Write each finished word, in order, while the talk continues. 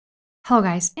Hello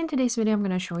guys, in today's video I'm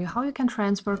going to show you how you can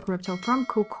transfer crypto from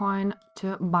Kucoin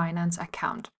to Binance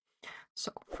account.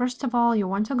 So first of all, you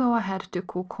want to go ahead to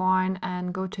Kucoin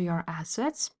and go to your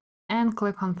assets and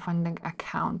click on funding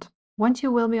account. Once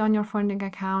you will be on your funding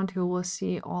account, you will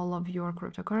see all of your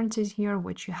cryptocurrencies here,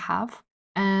 which you have.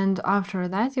 And after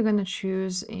that, you're going to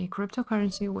choose a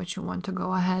cryptocurrency which you want to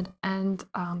go ahead and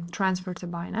transfer to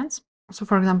Binance. So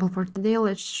for example, for today,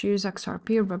 let's choose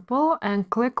XRP Ripple and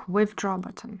click withdraw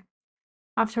button.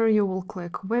 After you will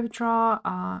click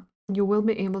withdraw, you will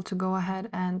be able to go ahead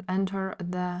and enter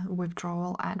the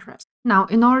withdrawal address. Now,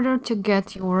 in order to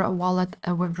get your wallet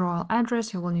withdrawal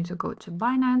address, you will need to go to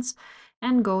Binance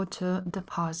and go to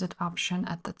deposit option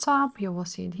at the top. You will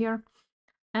see it here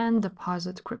and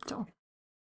deposit crypto.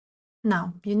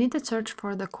 Now, you need to search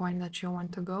for the coin that you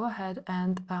want to go ahead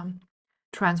and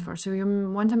transfer. So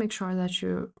you want to make sure that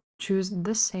you choose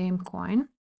the same coin.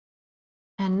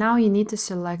 And now you need to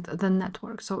select the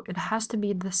network. So it has to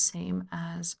be the same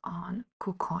as on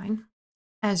Kucoin.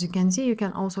 As you can see, you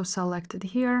can also select it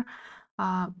here,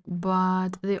 but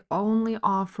they only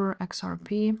offer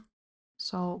XRP.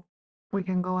 So we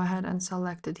can go ahead and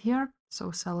select it here.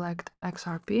 So select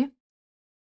XRP.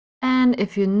 And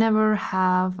if you never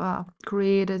have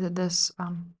created this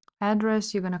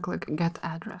address, you're going to click Get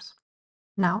Address.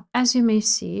 Now, as you may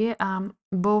see,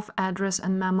 both address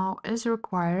and memo is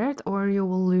required or you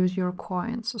will lose your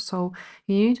coins. So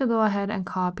you need to go ahead and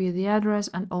copy the address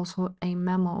and also a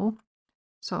memo.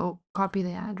 So copy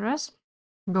the address,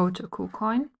 go to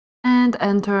Kucoin and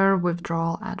enter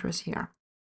withdrawal address here.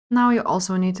 Now you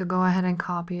also need to go ahead and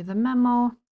copy the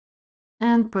memo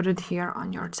and put it here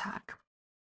on your tag,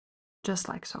 just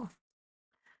like so.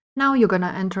 Now you're going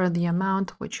to enter the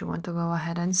amount which you want to go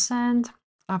ahead and send.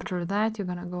 After that, you're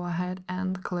going to go ahead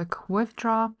and click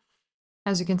withdraw.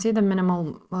 As you can see, the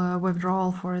minimal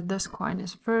withdrawal for this coin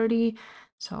is 30.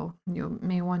 So you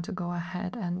may want to go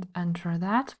ahead and enter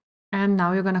that. And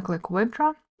now you're going to click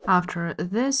withdraw. After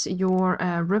this, your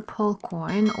Ripple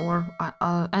coin or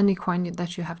any coin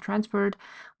that you have transferred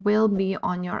will be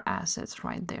on your assets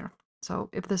right there. So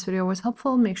if this video was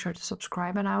helpful, make sure to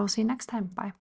subscribe and I will see you next time. Bye.